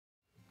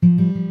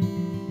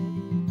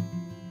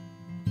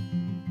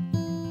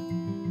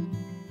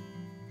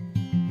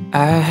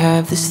I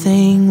have this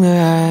thing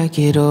where I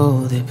get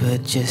older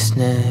but just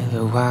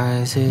never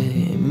wiser.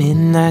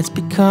 Midnights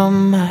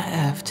become my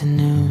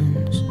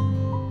afternoons.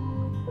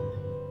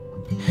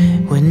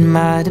 When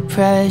my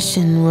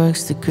depression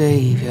works the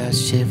graveyard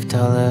shift,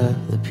 all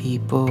of the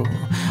people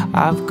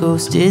I've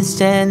ghosted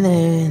stand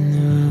there in the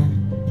room.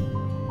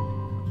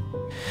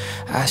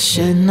 I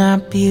should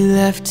not be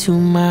left to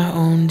my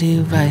own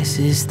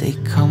devices. They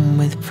come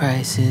with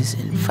prices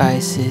and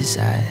vices.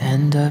 I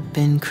end up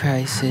in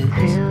crisis.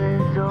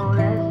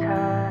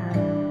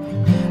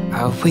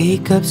 I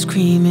wake up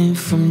screaming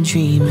from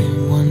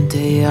dreaming. One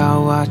day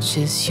I'll watch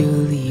as you're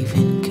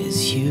leaving,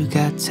 'cause you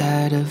got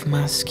tired of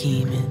my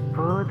scheming.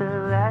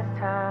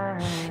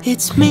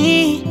 It's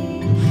me,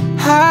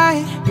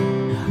 hi,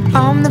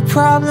 I'm the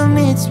problem,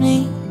 it's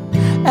me.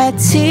 At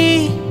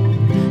tea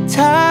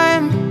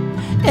time,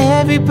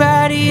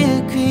 everybody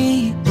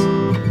agrees.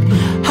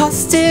 I'll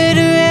stare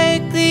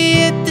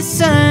directly at the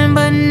sun,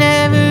 but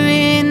never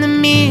in the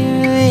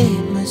mirror.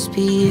 It must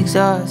be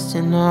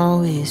exhausting,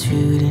 always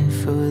rooting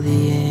for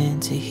the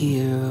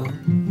anti-hero.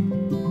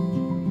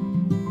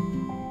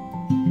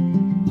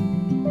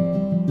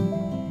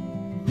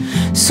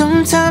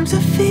 Sometimes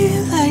I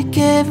feel like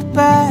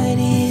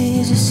everybody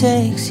is a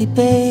sexy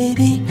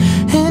baby,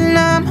 and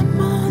I'm a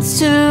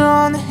monster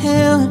on the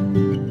hill.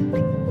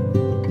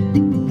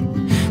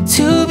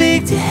 Too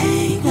big to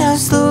hang out,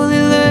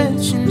 slowly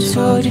lurching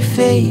toward your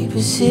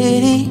favorite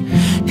city.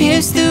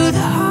 Pierced through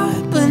the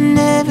heart but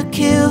never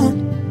killed.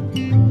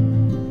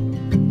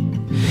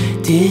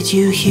 Did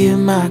you hear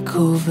my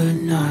covert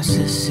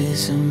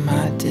narcissism?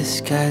 I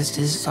disguised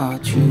as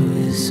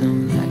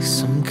altruism, like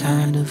some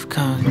kind of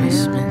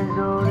congressman.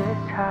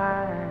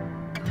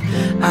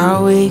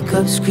 I wake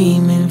up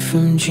screaming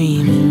from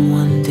dreaming.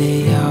 One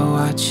day I'll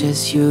watch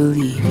as you're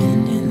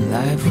leaving, and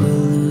life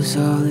will lose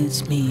all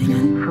its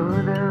meaning.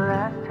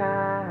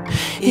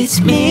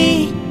 It's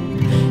me,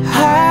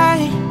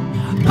 hi,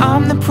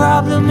 I'm the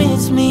problem,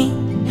 it's me.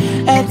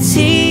 At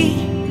tea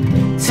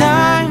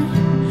time,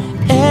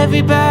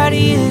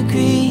 everybody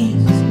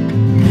agrees.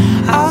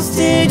 I'll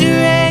stare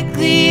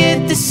directly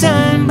at the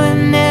sun, but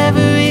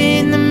never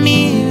in the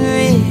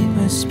mirror. It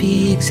must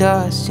be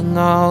exhausting,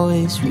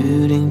 always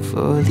rooting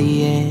for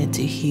the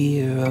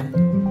anti-hero.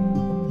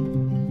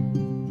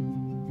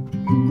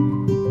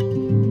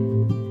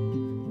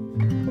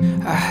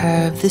 I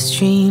have this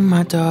dream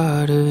my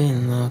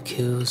daughter-in-law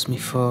kills me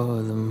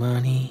for the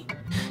money.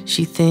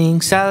 She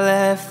thinks I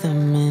left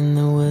them in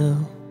the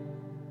will.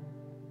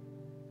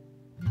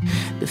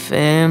 The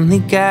family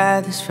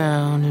gathers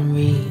round and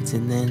reads,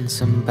 and then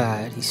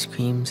somebody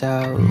screams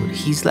out,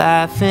 he's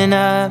laughing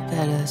up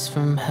at us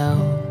from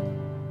hell.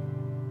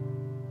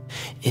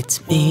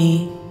 It's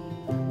me,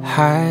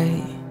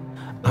 hi,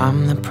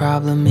 I'm the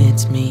problem,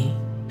 it's me.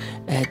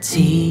 At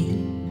tea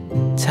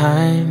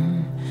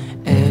time,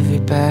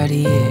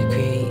 everybody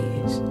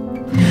agrees.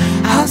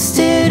 I'll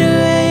stare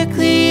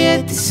directly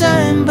at the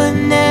sun, but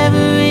never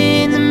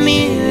in the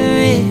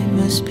mirror. It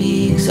must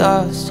be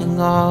exhausting,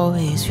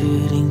 always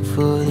rooting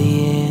for the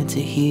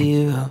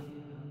anti-hero.